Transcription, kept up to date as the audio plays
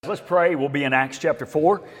Let's pray. We'll be in Acts chapter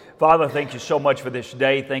 4. Father, thank you so much for this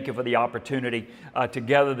day. Thank you for the opportunity to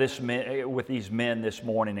gather with these men this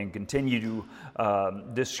morning and continue to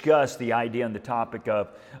discuss the idea and the topic of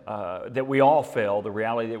that we all fail, the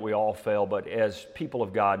reality that we all fail, but as people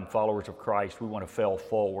of God and followers of Christ, we want to fail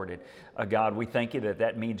forward. And God, we thank you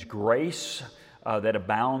that means grace that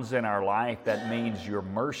abounds in our life. That means your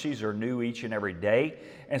mercies are new each and every day.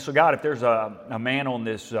 And so, God, if there's a man on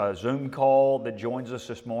this Zoom call that joins us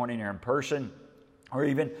this morning or in person, or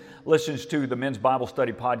even listens to the Men's Bible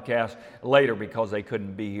Study podcast later because they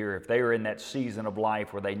couldn't be here, if they are in that season of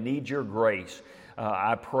life where they need your grace,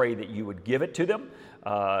 I pray that you would give it to them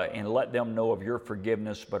and let them know of your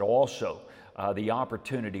forgiveness, but also the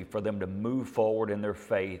opportunity for them to move forward in their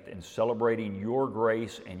faith and celebrating your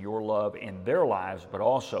grace and your love in their lives, but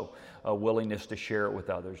also a willingness to share it with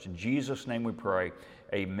others. In Jesus' name we pray,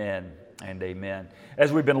 amen and amen.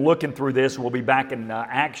 As we've been looking through this, we'll be back in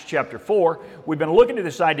Acts chapter 4. We've been looking at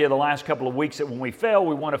this idea the last couple of weeks that when we fail,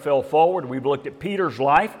 we want to fail forward. We've looked at Peter's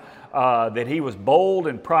life, that he was bold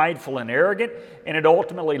and prideful and arrogant, and it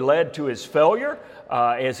ultimately led to his failure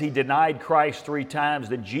as he denied Christ 3 times,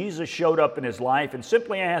 that Jesus showed up in his life and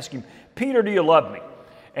simply asked him, "Peter, do you love me?"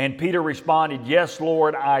 And Peter responded, "Yes,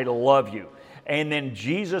 Lord, I love you." And then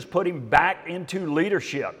Jesus put him back into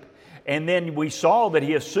leadership. And then we saw that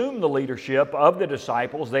he assumed the leadership of the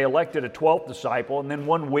disciples. They elected a 12th disciple. And then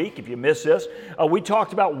one week, if you missed this, we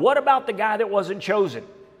talked about what about the guy that wasn't chosen?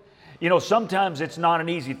 You know, sometimes it's not an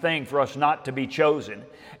easy thing for us not to be chosen.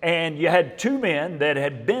 And you had 2 men that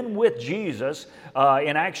had been with Jesus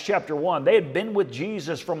in Acts chapter 1. They had been with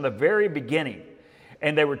Jesus from the very beginning.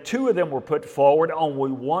 And 2 of them were put forward.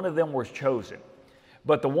 Only one of them was chosen.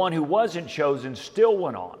 But the one who wasn't chosen still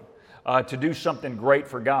went on to do something great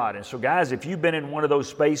for God. And so guys, if you've been in one of those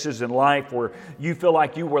spaces in life where you feel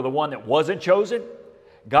like you were the one that wasn't chosen,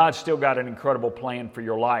 God's still got an incredible plan for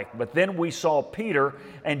your life. But then we saw Peter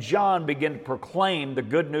and John begin to proclaim the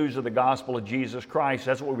good news of the gospel of Jesus Christ.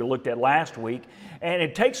 That's what we looked at last week. And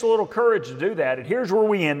it takes a little courage to do that. And here's where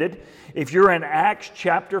we ended. If you're in Acts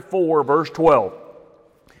chapter 4, verse 12.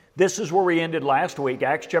 This is where we ended last week,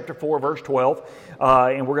 Acts chapter 4, verse 12.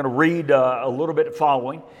 And we're going to read a little bit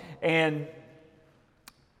following. And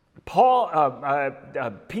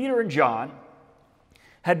Peter and John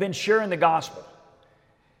had been sharing the gospel.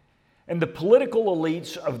 And the political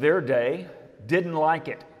elites of their day didn't like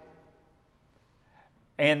it.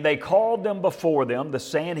 And they called them before them, the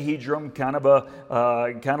Sanhedrin, kind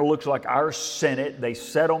of looks like our Senate. They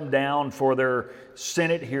set them down for their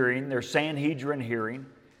Senate hearing, their Sanhedrin hearing.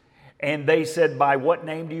 And they said, "By what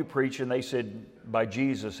name do you preach?" And they said, "By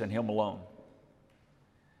Jesus and Him alone."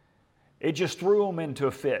 It just threw them into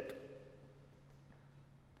a fit.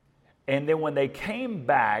 And then when they came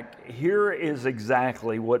back, here is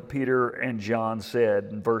exactly what Peter and John said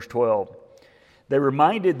in verse 12. They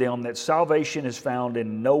reminded them that salvation is found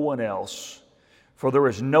in no one else, for there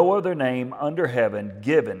is no other name under heaven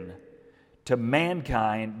given to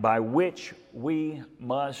mankind by which we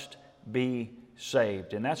must be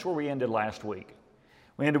saved. And that's where we ended last week.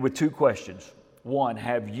 We ended with 2 questions. 1,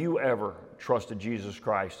 have you ever trusted Jesus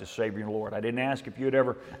Christ as Savior and Lord? I didn't ask if you had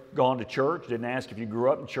ever gone to church, didn't ask if you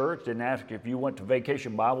grew up in church, didn't ask if you went to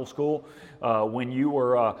vacation Bible school when you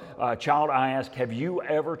were a child. I asked, have you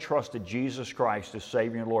ever trusted Jesus Christ as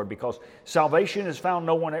Savior and Lord? Because salvation is found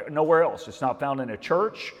nowhere else. It's not found in a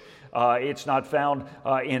church. It's not found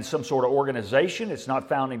in some sort of organization. It's not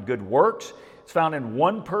found in good works. It's found in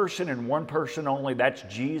one person and one person only. That's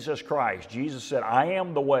Jesus Christ. Jesus said, "I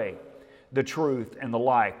am the way, the truth, and the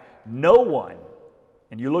life. No one,"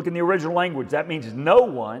 and you look in the original language, that means no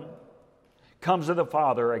one comes to the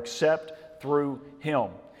Father except through Him.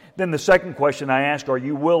 Then the second question I asked, are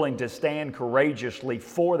you willing to stand courageously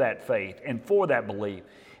for that faith and for that belief?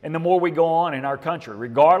 And the more we go on in our country,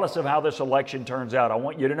 regardless of how this election turns out, I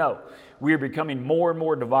want you to know we are becoming more and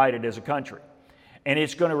more divided as a country. And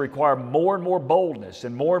it's going to require more and more boldness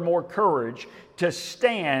and more courage to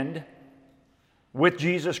stand with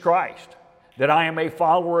Jesus Christ. That I am a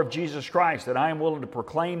follower of Jesus Christ, that I am willing to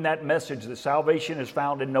proclaim that message that salvation is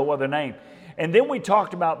found in no other name. And then we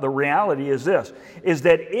talked about the reality is this, is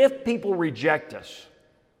that if people reject us,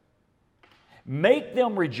 make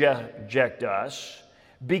them reject us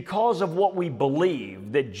because of what we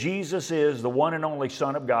believe, that Jesus is the one and only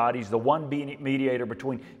Son of God. He's the one mediator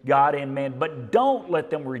between God and man. But don't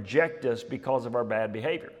let them reject us because of our bad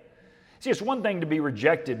behavior. See, it's one thing to be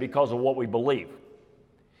rejected because of what we believe.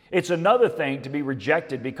 It's another thing to be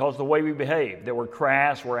rejected because of the way we behave, that we're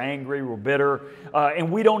crass, we're angry, we're bitter,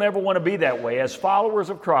 and we don't ever want to be that way. As followers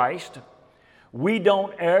of Christ, we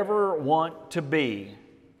don't ever want to be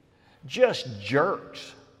just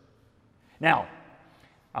jerks. Now,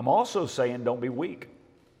 I'm also saying don't be weak.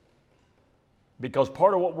 Because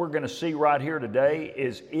part of what we're going to see right here today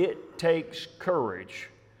is it takes courage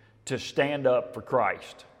to stand up for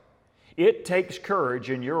Christ. It takes courage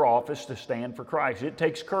in your office to stand for Christ. It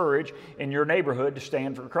takes courage in your neighborhood to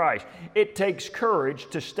stand for Christ. It takes courage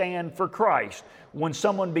to stand for Christ when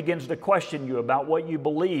someone begins to question you about what you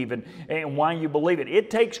believe and why you believe it. It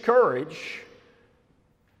takes courage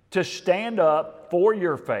to stand up for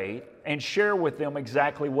your faith and share with them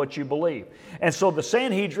exactly what you believe. And so the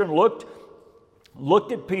Sanhedrin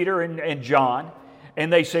looked at Peter and John,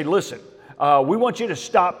 and they said, listen, we want you to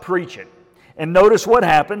stop preaching. And notice what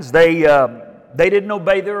happens. They didn't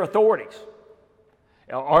obey their authorities.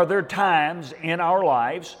 Are there times in our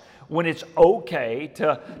lives when it's okay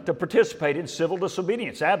to participate in civil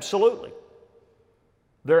disobedience? Absolutely.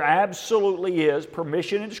 There absolutely is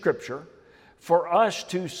permission in Scripture for us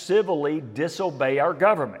to civilly disobey our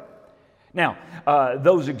government. Now,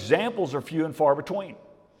 those examples are few and far between.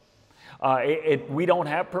 We don't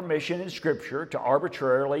have permission in Scripture to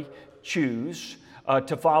arbitrarily choose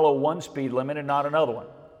to follow one speed limit and not another one.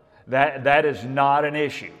 That is not an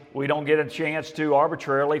issue. We don't get a chance to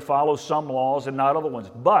arbitrarily follow some laws and not other ones.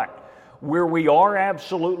 But where we are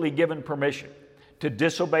absolutely given permission to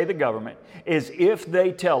disobey the government is if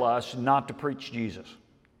they tell us not to preach Jesus.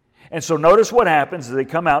 And so notice what happens as they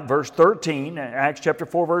come out, verse 13, Acts chapter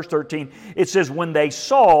 4, verse 13. It says, when they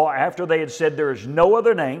saw, after they had said there is no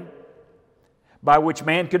other name by which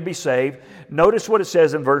man could be saved. Notice what it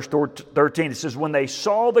says in verse 13. It says, when they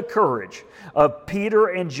saw the courage of Peter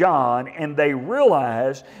and John, and they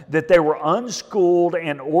realized that they were unschooled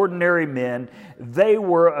and ordinary men, they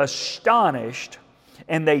were astonished,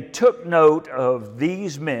 and they took note of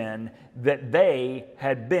these men that they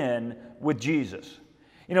had been with Jesus.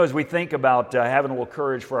 You know, as we think about having a little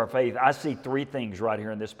courage for our faith, I see three things right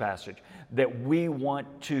here in this passage that we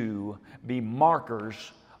want to be markers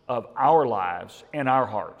of our lives and our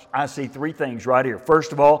hearts. I see three things right here.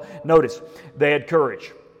 First of all, notice, they had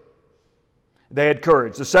courage. They had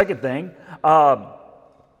courage. The second thing,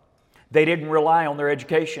 they didn't rely on their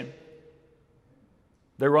education.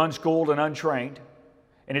 They were unschooled and untrained,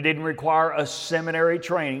 and it didn't require a seminary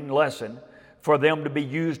training lesson for them to be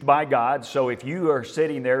used by God. So if you are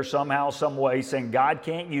sitting there somehow, some way saying, God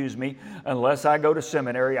can't use me unless I go to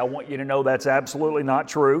seminary, I want you to know that's absolutely not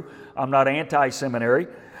true. I'm not anti-seminary.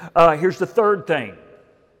 Here's the third thing. It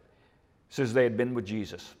says they had been with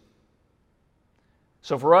Jesus.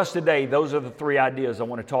 So for us today, those are the three ideas I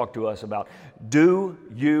want to talk to us about. Do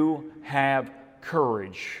you have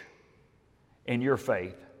courage in your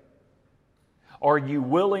faith? Are you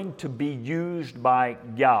willing to be used by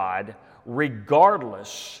God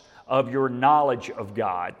regardless of your knowledge of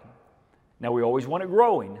God? Now, we always want it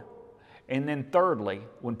growing. And then thirdly,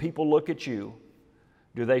 when people look at you,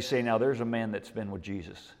 do they say, now there's a man that's been with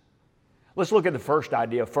Jesus? Let's look at the first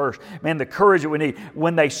idea first. Man, the courage that we need.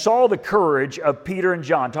 When they saw the courage of Peter and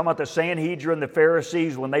John, talking about the Sanhedrin, the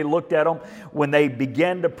Pharisees, when they looked at them, when they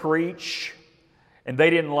began to preach and they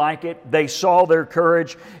didn't like it, they saw their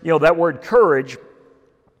courage. You know, that word courage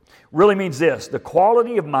really means this: the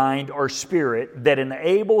quality of mind or spirit that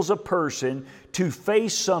enables a person to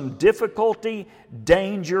face some difficulty,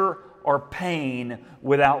 danger, or pain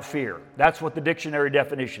without fear. That's what the dictionary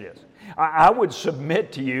definition is. I would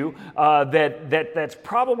submit to you that's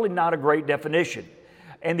probably not a great definition.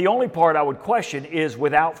 And the only part I would question is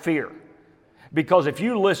without fear. Because if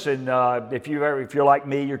you listen, if you're like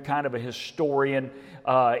me, you're kind of a historian.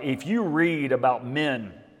 If you read about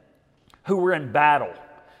men who were in battle,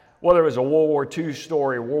 whether it was a World War II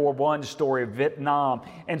story, World War I story, Vietnam,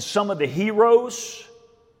 and some of the heroes,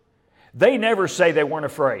 they never say they weren't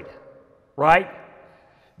afraid. Right?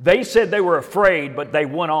 They said they were afraid, but they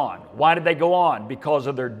went on. Why did they go on? Because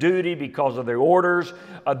of their duty, because of their orders.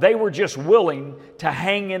 They were just willing to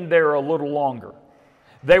hang in there a little longer.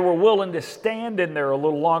 They were willing to stand in there a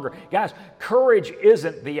little longer. Guys, courage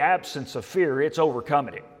isn't the absence of fear, it's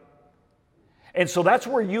overcoming it. And so that's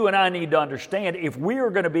where you and I need to understand, if we are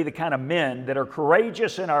going to be the kind of men that are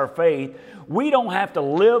courageous in our faith, we don't have to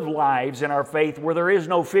live lives in our faith where there is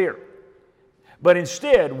no fear. But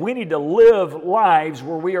instead, we need to live lives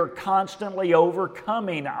where we are constantly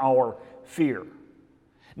overcoming our fear.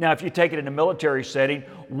 Now, if you take it in a military setting,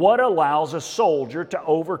 what allows a soldier to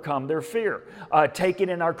overcome their fear? Take it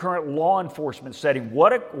in our current law enforcement setting.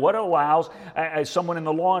 What allows someone in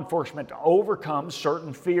the law enforcement to overcome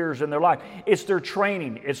certain fears in their life? It's their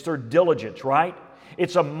training. It's their diligence, right?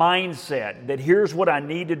 It's a mindset that here's what I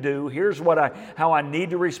need to do, here's how I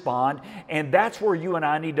need to respond, and that's where you and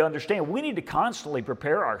I need to understand. We need to constantly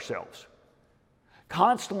prepare ourselves.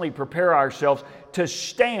 Constantly prepare ourselves to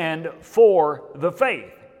stand for the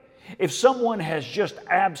faith. If someone has just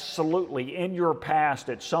absolutely in your past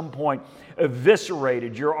at some point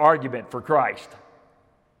eviscerated your argument for Christ,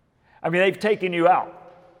 I mean, they've taken you out.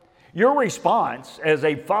 Your response as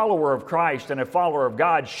a follower of Christ and a follower of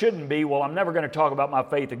God shouldn't be, well, I'm never going to talk about my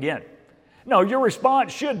faith again. No, your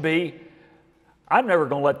response should be, I'm never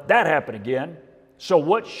going to let that happen again. So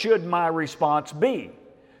what should my response be?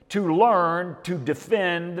 To learn to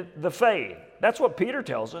defend the faith. That's what Peter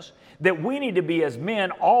tells us, that we need to be as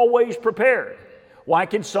men always prepared. Why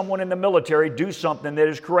can someone in the military do something that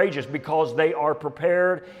is courageous? Because they are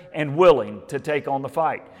prepared and willing to take on the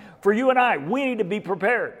fight. For you and I, we need to be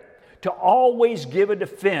prepared to always give a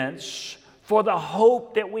defense for the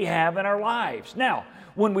hope that we have in our lives. Now,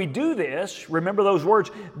 when we do this, remember those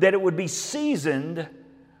words, that it would be seasoned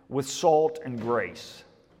with salt and grace.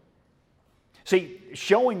 See,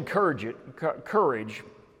 showing courage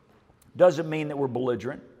doesn't mean that we're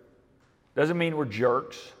belligerent, doesn't mean we're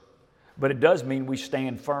jerks, but it does mean we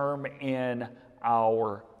stand firm in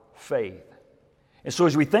our faith. And so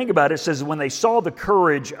as we think about it, it says when they saw the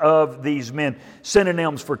courage of these men,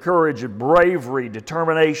 synonyms for courage are bravery,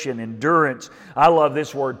 determination, endurance. I love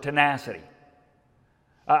this word, tenacity.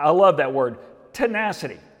 I love that word,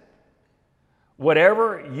 tenacity.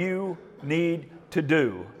 Whatever you need to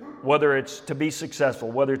do, whether it's to be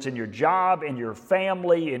successful, whether it's in your job, in your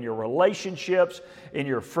family, in your relationships, in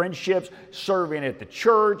your friendships, serving at the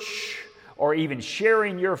church, or even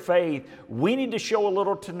sharing your faith, we need to show a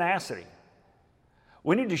little tenacity.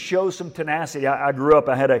 We need to show some tenacity. I grew up,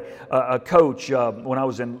 I had a coach when I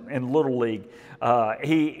was in Little League.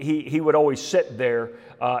 He would always sit there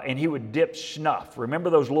and he would dip snuff. Remember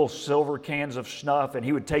those little silver cans of snuff? And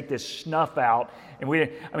he would take this snuff out,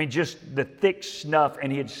 and just the thick snuff,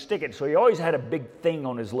 and he'd stick it. So he always had a big thing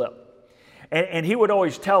on his lip. And he would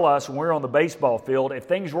always tell us when we were on the baseball field, if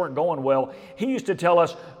things weren't going well, he used to tell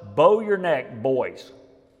us, bow your neck, boys.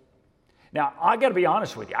 Now, I got to be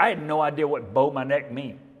honest with you. I had no idea what bow my neck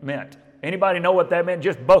meant. Anybody know what that meant?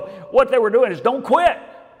 Just bow. What they were doing is don't quit.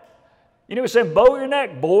 You know, he was saying, bow your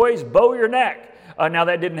neck, boys, bow your neck. Now,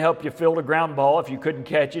 that didn't help you field a ground ball if you couldn't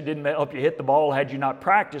catch it. Didn't help you hit the ball had you not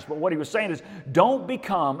practiced. But what he was saying is, don't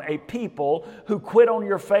become a people who quit on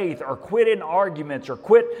your faith or quit in arguments or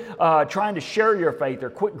quit trying to share your faith or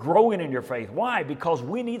quit growing in your faith. Why? Because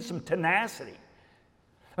we need some tenacity.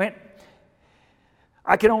 I mean,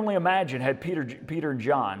 I can only imagine had Peter and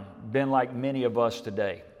John been like many of us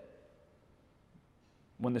today.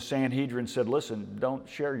 When the Sanhedrin said, listen, don't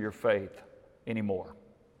share your faith anymore.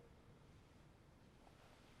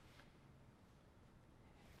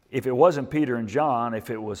 If it wasn't Peter and John, if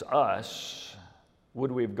it was us,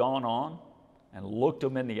 would we have gone on and looked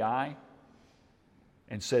them in the eye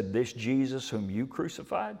and said, this Jesus whom you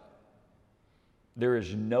crucified? There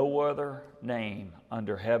is no other name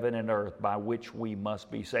under heaven and earth by which we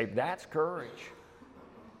must be saved. That's courage.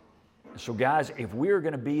 So guys, if we're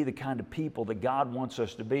going to be the kind of people that God wants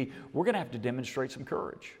us to be, we're going to have to demonstrate some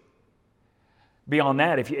courage. Beyond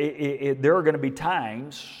that, there are going to be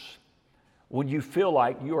times when you feel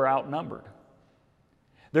like you are outnumbered.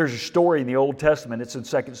 There's a story in the Old Testament. It's in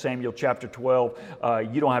 2 Samuel chapter 12.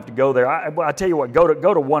 You don't have to go there. I tell you what, go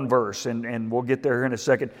to one verse, and we'll get there here in a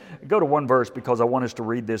second. Go to one verse because I want us to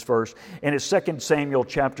read this verse. And it's 2 Samuel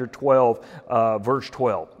chapter 12, verse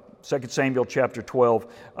 12. 2 Samuel chapter 12,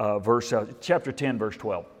 chapter 10, verse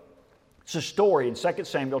 12. It's a story in 2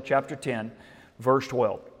 Samuel chapter 10, verse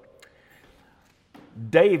 12.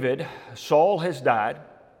 Saul has died,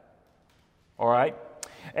 all right?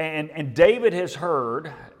 And David has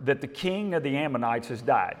heard that the king of the Ammonites has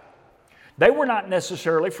died. They were not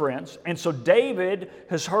necessarily friends, and so David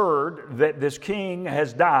has heard that this king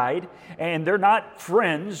has died, and they're not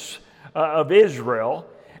friends of Israel.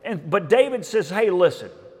 But David says, hey,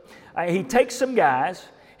 listen. He takes some guys,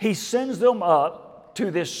 he sends them up to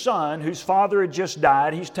this son whose father had just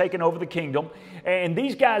died. He's taken over the kingdom, and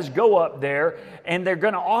these guys go up there, and they're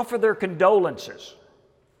going to offer their condolences.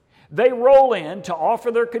 They roll in to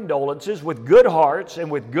offer their condolences with good hearts and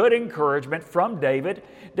with good encouragement from David.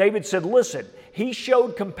 David said, listen, he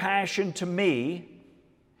showed compassion to me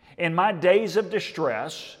in my days of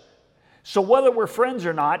distress. So whether we're friends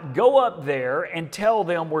or not, go up there and tell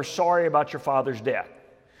them we're sorry about your father's death.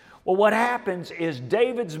 Well, what happens is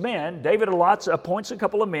David's men, David appoints a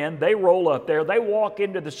couple of men, they roll up there, they walk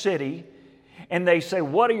into the city, and they say,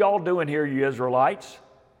 what are y'all doing here, you Israelites?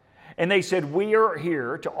 And they said, we are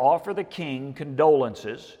here to offer the king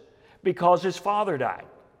condolences because his father died.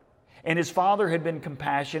 And his father had been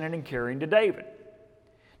compassionate and caring to David.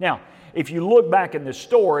 Now, if you look back in this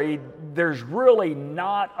story, there's really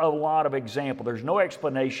not a lot of example. There's no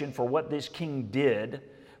explanation for what this king did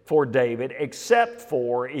for David, except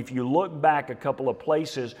for if you look back a couple of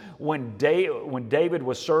places when David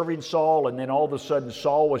was serving Saul, and then all of a sudden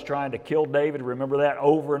Saul was trying to kill David. Remember that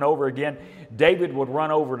over and over again? David would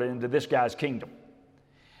run over into this guy's kingdom.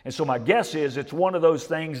 And so my guess is it's one of those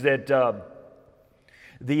things that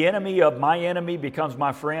the enemy of my enemy becomes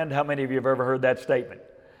my friend. How many of you have ever heard that statement?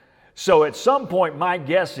 So at some point, my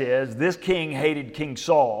guess is this king hated King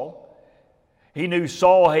Saul. He knew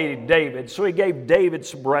Saul hated David, so he gave David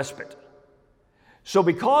some respite. So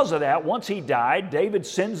because of that, once he died, David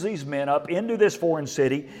sends these men up into this foreign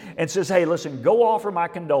city and says, hey, listen, go offer my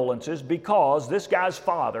condolences because this guy's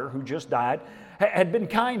father, who just died, had been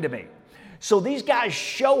kind to me. So these guys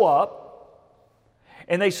show up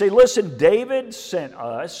and they say, listen, David sent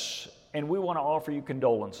us and we want to offer you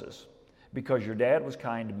condolences because your dad was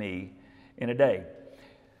kind to me in a day.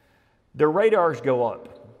 Their radars go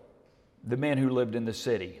up, the men who lived in the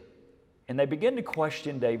city, and they begin to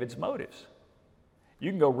question David's motives.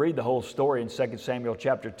 You can go read the whole story in 2 Samuel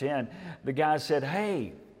chapter 10. The guy said,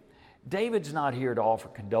 hey, David's not here to offer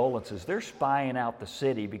condolences. They're spying out the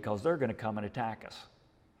city because they're going to come and attack us.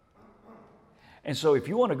 And so if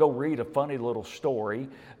you want to go read a funny little story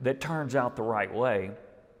that turns out the right way,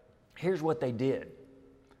 here's what they did.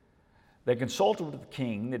 They consulted with the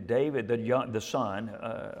king, that David, the son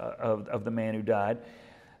of the man who died.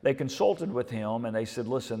 They consulted with him and they said,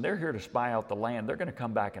 listen, they're here to spy out the land. They're going to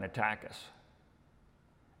come back and attack us.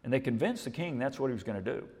 And they convinced the king that's what he was going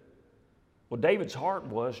to do. Well, David's heart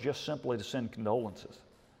was just simply to send condolences.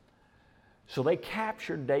 So they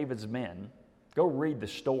captured David's men. Go read the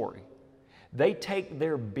story. They take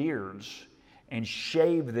their beards and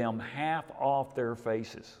shave them half off their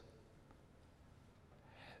faces.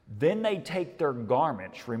 Then they take their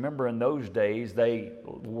garments. Remember, in those days, they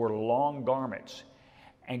wore long garments,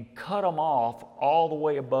 and cut them off all the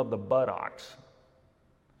way above the buttocks.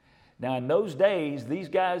 Now, in those days, these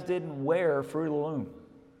guys didn't wear Fruit of the Loom.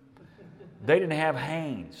 They didn't have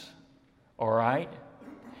Hanes, all right?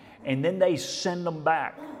 And then they send them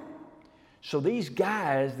back. So these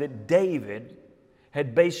guys that David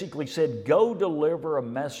had basically said, go deliver a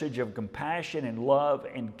message of compassion and love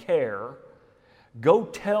and care. Go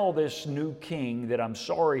tell this new king that I'm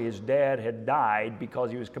sorry his dad had died because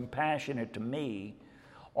he was compassionate to me.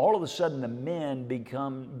 All of a sudden, the men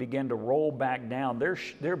begin to roll back down.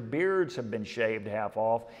 Their beards have been shaved half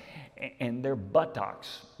off, and their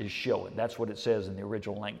buttocks is showing. That's what it says in the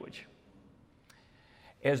original language.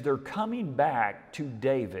 As they're coming back to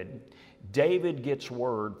David, David gets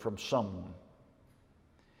word from someone.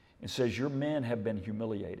 It says, your men have been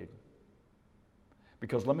humiliated.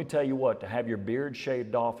 Because let me tell you what, to have your beard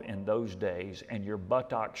shaved off in those days and your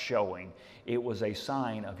buttocks showing, it was a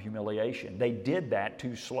sign of humiliation. They did that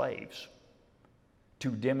to slaves to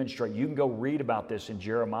demonstrate. You can go read about this in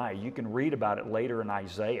Jeremiah. You can read about it later in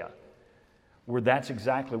Isaiah, where that's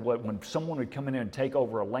exactly what, when someone would come in and take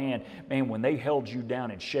over a land, man, when they held you down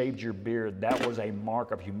and shaved your beard, that was a mark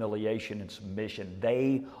of humiliation and submission.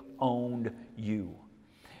 They owned you.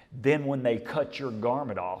 Then when they cut your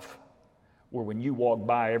garment off, where when you walk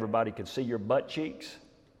by, everybody could see your butt cheeks,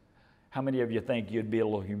 how many of you think you'd be a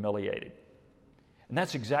little humiliated? And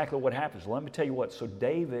that's exactly what happens. Let me tell you what. So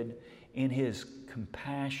David, in his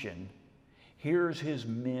compassion, hears his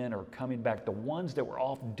men are coming back, the ones that were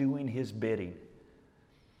off doing his bidding.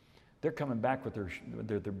 They're coming back with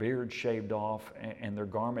their beards shaved off and their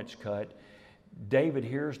garments cut. David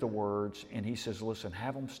hears the words and he says, listen,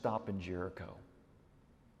 have them stop in Jericho.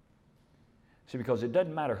 See, because it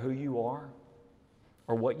doesn't matter who you are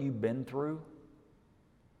or what you've been through.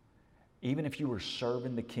 Even if you were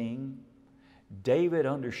serving the king, David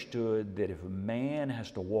understood that if a man has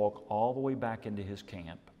to walk all the way back into his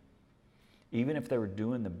camp, even if they were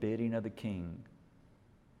doing the bidding of the king,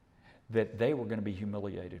 that they were going to be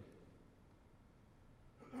humiliated.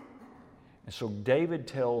 And so David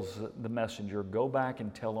tells the messenger, go back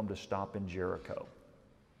and tell them to stop in Jericho.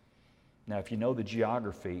 Now, if you know the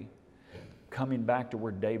geography, coming back to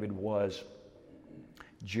where David was,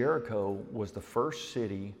 Jericho was the first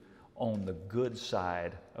city on the good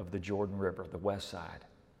side of the Jordan River, the west side.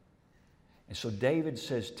 And so David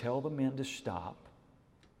says, tell the men to stop,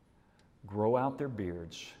 grow out their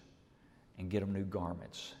beards, and get them new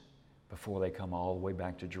garments before they come all the way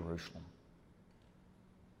back to Jerusalem.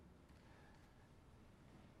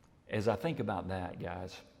 As I think about that,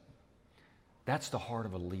 guys, that's the heart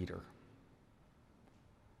of a leader.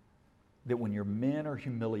 that when your men are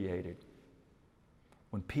humiliated,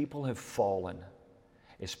 when people have fallen,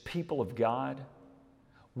 as people of God,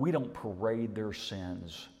 we don't parade their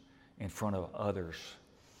sins in front of others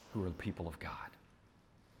who are the people of God.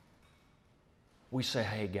 We say,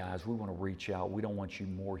 hey guys, we want to reach out. We don't want you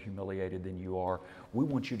more humiliated than you are. We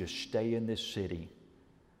want you to stay in this city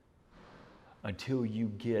until you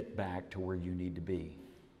get back to where you need to be.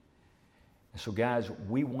 And so guys,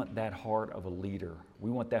 we want that heart of a leader.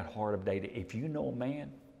 We want that heart of David. If you know a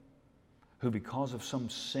man who because of some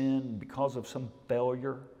sin, because of some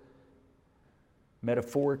failure,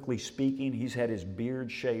 metaphorically speaking, he's had his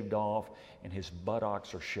beard shaved off and his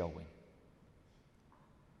buttocks are showing,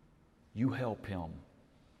 you help him.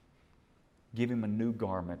 Give him a new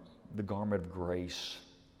garment, the garment of grace.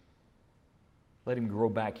 Let him grow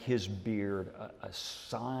back his beard, a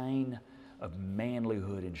sign of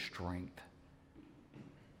manlyhood and strength.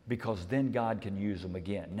 Because then God can use them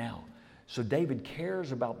again. Now, so David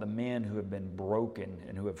cares about the men who have been broken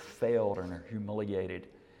and who have failed and are humiliated.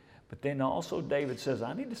 But then also David says,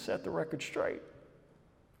 I need to set the record straight.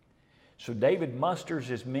 So David musters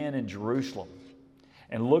his men in Jerusalem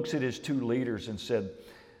and looks at his two leaders and said,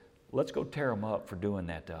 let's go tear them up for doing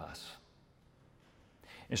that to us.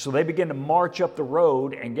 And so they begin to march up the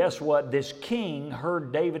road, and guess what? This king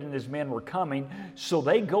heard David and his men were coming, so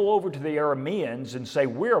they go over to the Arameans and say,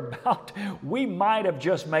 we might have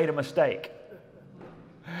just made a mistake.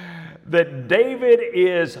 That David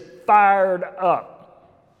is fired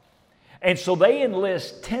up. And so they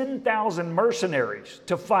enlist 10,000 mercenaries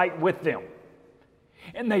to fight with them.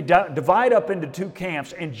 And they divide up into two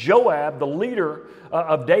camps, and Joab, the leader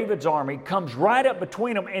of David's army, comes right up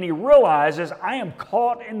between them, and he realizes, I am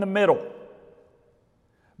caught in the middle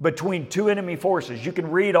between two enemy forces. You can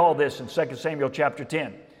read all this in 2 Samuel chapter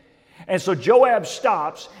 10. And so Joab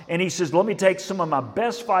stops, and he says, let me take some of my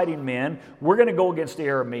best fighting men. We're going to go against the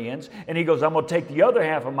Arameans. And he goes, I'm going to take the other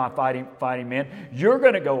half of my fighting men. You're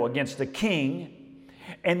going to go against the king.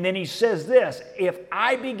 And then he says this, if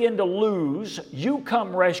I begin to lose, you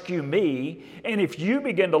come rescue me. And if you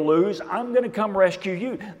begin to lose, I'm going to come rescue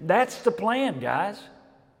you. That's the plan, guys.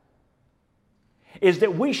 Is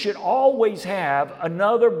that we should always have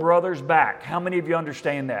another brother's back. How many of you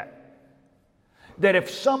understand that? That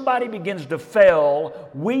if somebody begins to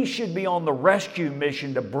fail, we should be on the rescue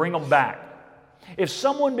mission to bring them back. If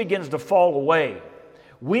someone begins to fall away,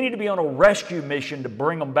 we need to be on a rescue mission to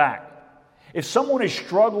bring them back. If someone is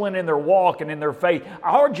struggling in their walk and in their faith,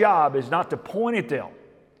 our job is not to point at them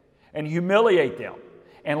and humiliate them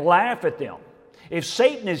and laugh at them. If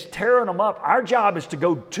Satan is tearing them up, our job is to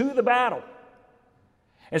go to the battle.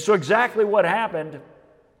 And so exactly what happened,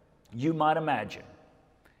 you might imagine,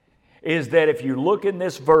 is that if you look in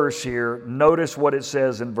this verse here, notice what it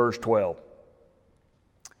says in verse 12.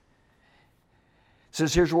 It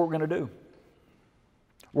says, here's what we're going to do.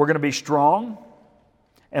 We're going to be strong,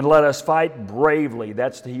 and let us fight bravely.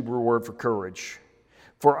 That's the Hebrew word for courage.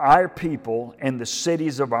 For our people and the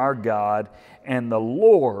cities of our God, and the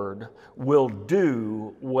Lord will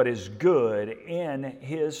do what is good in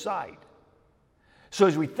His sight. So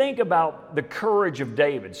as we think about the courage of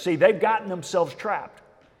David, see, they've gotten themselves trapped.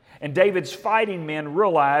 And David's fighting men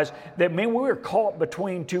realize that, man, we're caught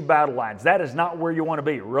between two battle lines. That is not where you want to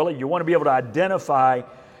be, really. You want to be able to identify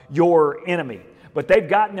your enemy. But they've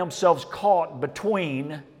gotten themselves caught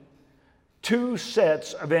between two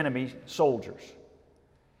sets of enemy soldiers.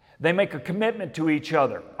 They make a commitment to each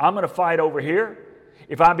other. I'm going to fight over here.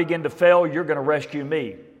 If I begin to fail, you're going to rescue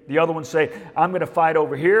me. The other ones say, I'm going to fight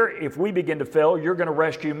over here. If we begin to fail, you're going to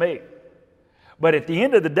rescue me. But at the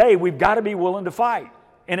end of the day, we've got to be willing to fight.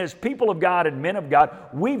 And as people of God and men of God,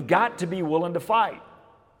 we've got to be willing to fight.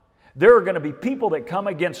 There are going to be people that come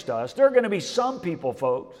against us. There are going to be some people,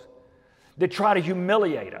 folks, that try to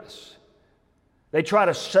humiliate us. They try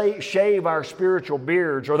to shave our spiritual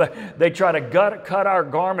beards, or they try to cut our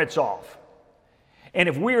garments off. And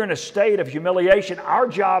if we're in a state of humiliation, our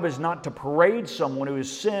job is not to parade someone who has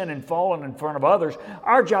sinned and fallen in front of others.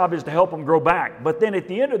 Our job is to help them grow back. But then at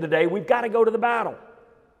the end of the day, we've got to go to the battle.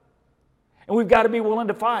 And we've got to be willing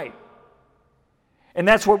to fight. And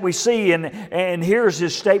that's what we see. And here's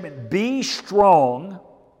his statement, be strong,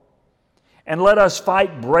 and let us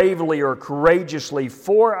fight bravely or courageously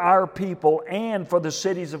for our people and for the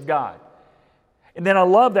cities of God. And then I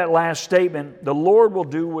love that last statement, the Lord will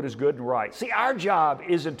do what is good and right. See, our job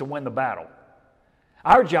isn't to win the battle.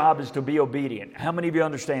 Our job is to be obedient. How many of you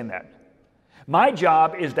understand that? My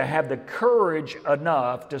job is to have the courage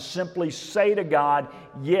enough to simply say to God,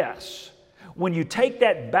 yes. When you take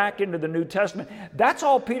that back into the New Testament, that's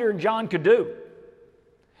all Peter and John could do.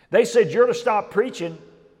 They said, you're to stop preaching.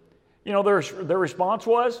 You know, their response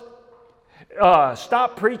was,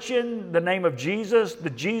 stop preaching the name of Jesus, the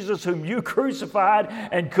Jesus whom you crucified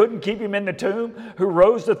and couldn't keep him in the tomb, who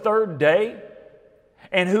rose the third day,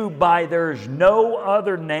 and who by there's no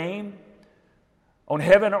other name on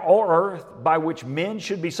heaven or earth by which men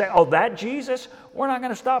should be saved. Oh, that Jesus? We're not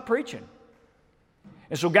going to stop preaching.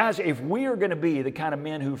 And so, guys, if we are going to be the kind of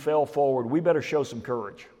men who fell forward, we better show some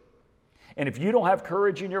courage. And if you don't have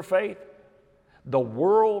courage in your faith, the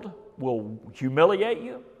world will humiliate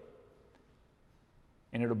you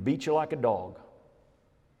and it'll beat you like a dog.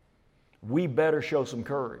 We better show some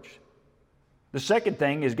courage. The second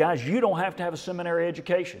thing is, guys, you don't have to have a seminary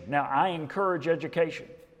education. Now, I encourage education.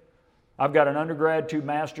 I've got an undergrad, 2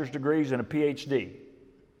 master's degrees, and a PhD.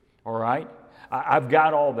 All right? I've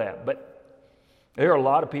got all that. But there are a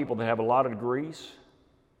lot of people that have a lot of degrees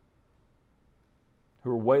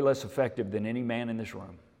who are way less effective than any man in this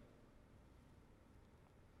room.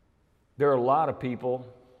 There are a lot of people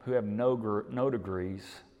who have no degrees,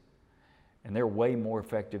 and they're way more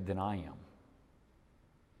effective than I am.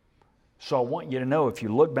 So I want you to know, if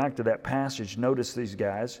you look back to that passage, notice these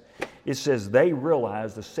guys. It says they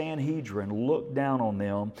realized, the Sanhedrin looked down on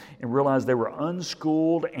them and realized they were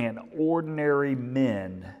unschooled and ordinary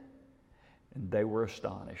men, and they were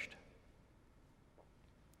astonished.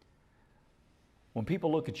 When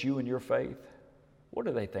people look at you and your faith, what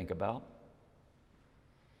do they think about?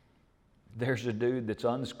 There's a dude that's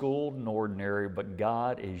unschooled and ordinary, but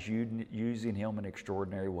God is using him in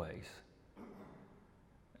extraordinary ways.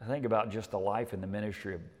 Think about just the life and the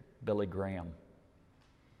ministry of Billy Graham.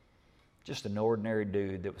 Just an ordinary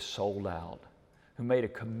dude that was sold out, who made a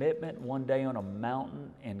commitment one day on a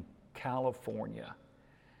mountain in California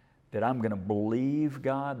that I'm going to believe,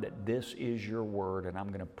 God, that this is your word, and I'm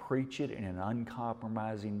going to preach it in an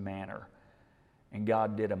uncompromising manner. And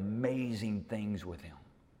God did amazing things with him.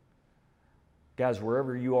 Guys,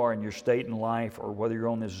 wherever you are in your state in life, or whether you're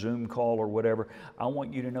on this Zoom call or whatever, I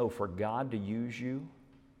want you to know, for God to use you,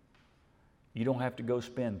 you don't have to go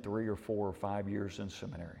spend 3 or 4 or 5 years in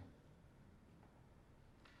seminary.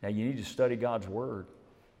 Now, you need to study God's Word.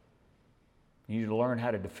 You need to learn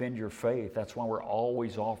how to defend your faith. That's why we're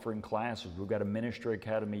always offering classes. We've got a ministry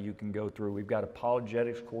academy you can go through. We've got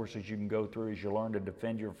apologetics courses you can go through as you learn to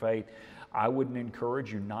defend your faith. I wouldn't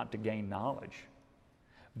encourage you not to gain knowledge,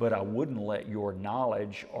 but I wouldn't let your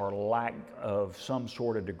knowledge or lack of some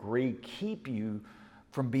sort of degree keep you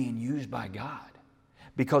from being used by God.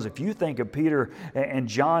 Because if you think of Peter and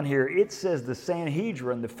John here, it says the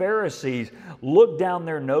Sanhedrin, the Pharisees, looked down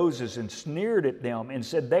their noses and sneered at them and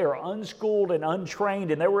said they are unschooled and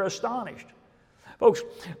untrained, and they were astonished. Folks,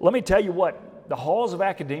 let me tell you what, the halls of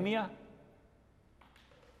academia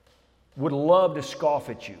would love to scoff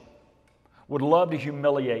at you, would love to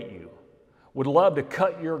humiliate you, would love to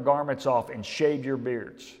cut your garments off and shave your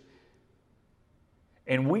beards.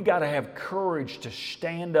 And we got to have courage to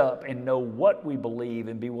stand up and know what we believe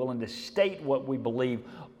and be willing to state what we believe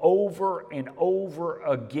over and over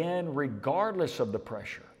again, regardless of the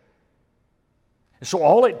pressure. So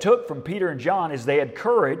all it took from Peter and John is they had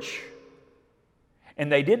courage,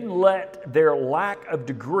 and they didn't let their lack of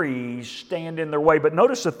degrees stand in their way. But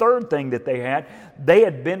notice the third thing that they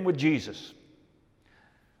had been with Jesus.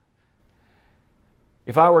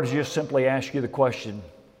 If I were to just simply ask you the question,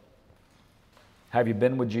 have you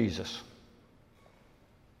been with Jesus?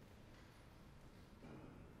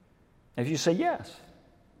 If you say yes,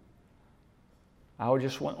 I would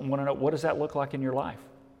just want to know, what does that look like in your life?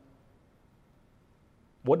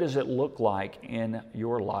 What does it look like in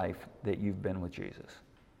your life that you've been with Jesus?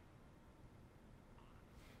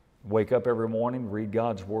 Wake up every morning, read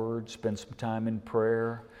God's Word, spend some time in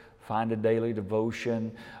prayer, find a daily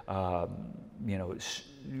devotion,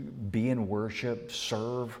 be in worship,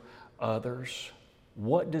 serve others.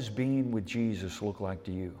 What does being with Jesus look like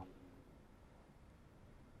to you?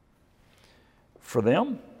 For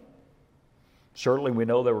them, certainly we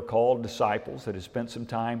know they were called disciples that had spent some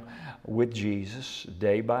time with Jesus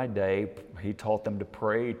day by day. He taught them to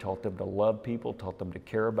pray, He taught them to love people, taught them to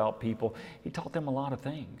care about people. He taught them a lot of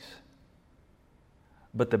things.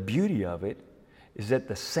 But the beauty of it is that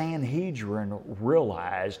the Sanhedrin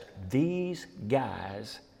realized these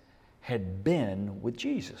guys had been with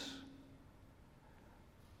Jesus.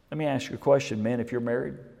 Let me ask you a question, men, if you're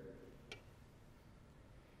married.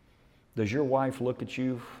 Does your wife look at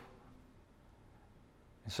you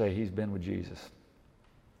and say, he's been with Jesus?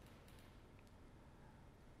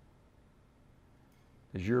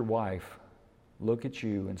 Does your wife look at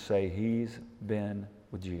you and say, he's been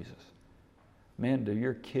with Jesus? Men, do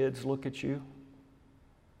your kids look at you and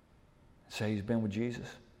say, he's been with Jesus?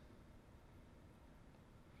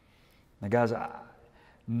 Now, guys,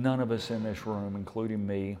 none of us in this room, including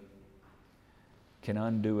me, can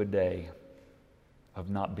undo a day of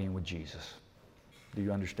not being with Jesus. Do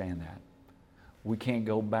you understand that? We can't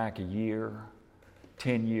go back a year,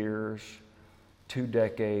 10 years, 2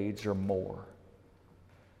 decades or more.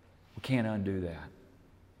 We can't undo that.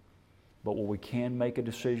 But what we can make a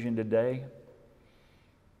decision today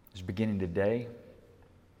is beginning today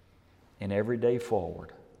and every day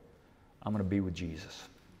forward, I'm going to be with Jesus.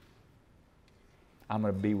 I'm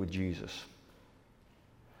going to be with Jesus.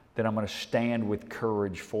 That I'm going to stand with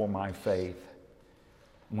courage for my faith.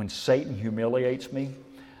 When Satan humiliates me,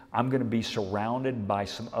 I'm going to be surrounded by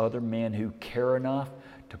some other men who care enough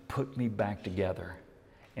to put me back together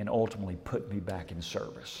and ultimately put me back in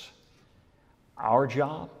service. Our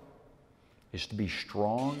job is to be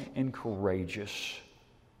strong and courageous.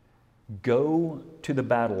 Go to the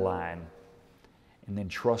battle line and then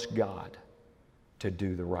trust God to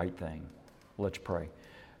do the right thing. Let's pray.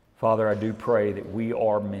 Father, I do pray that we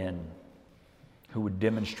are men who would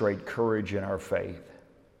demonstrate courage in our faith.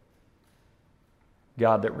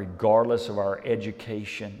 God, that regardless of our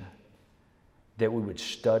education, that we would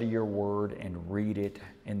study your word and read it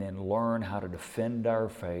and then learn how to defend our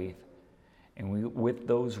faith. And with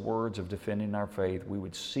those words of defending our faith, we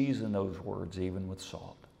would season those words even with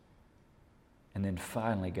salt. And then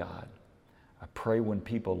finally, God, I pray when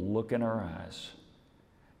people look in our eyes,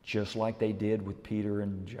 just like they did with Peter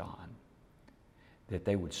and John, that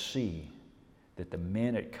they would see that the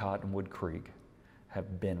men at Cottonwood Creek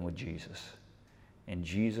have been with Jesus. In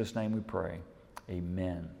Jesus' name we pray.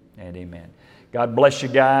 Amen and amen. God bless you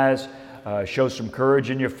guys. Show some courage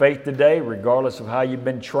in your faith today, regardless of how you've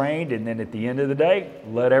been trained. And then at the end of the day,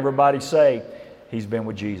 let everybody say, he's been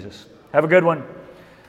with Jesus. Have a good one.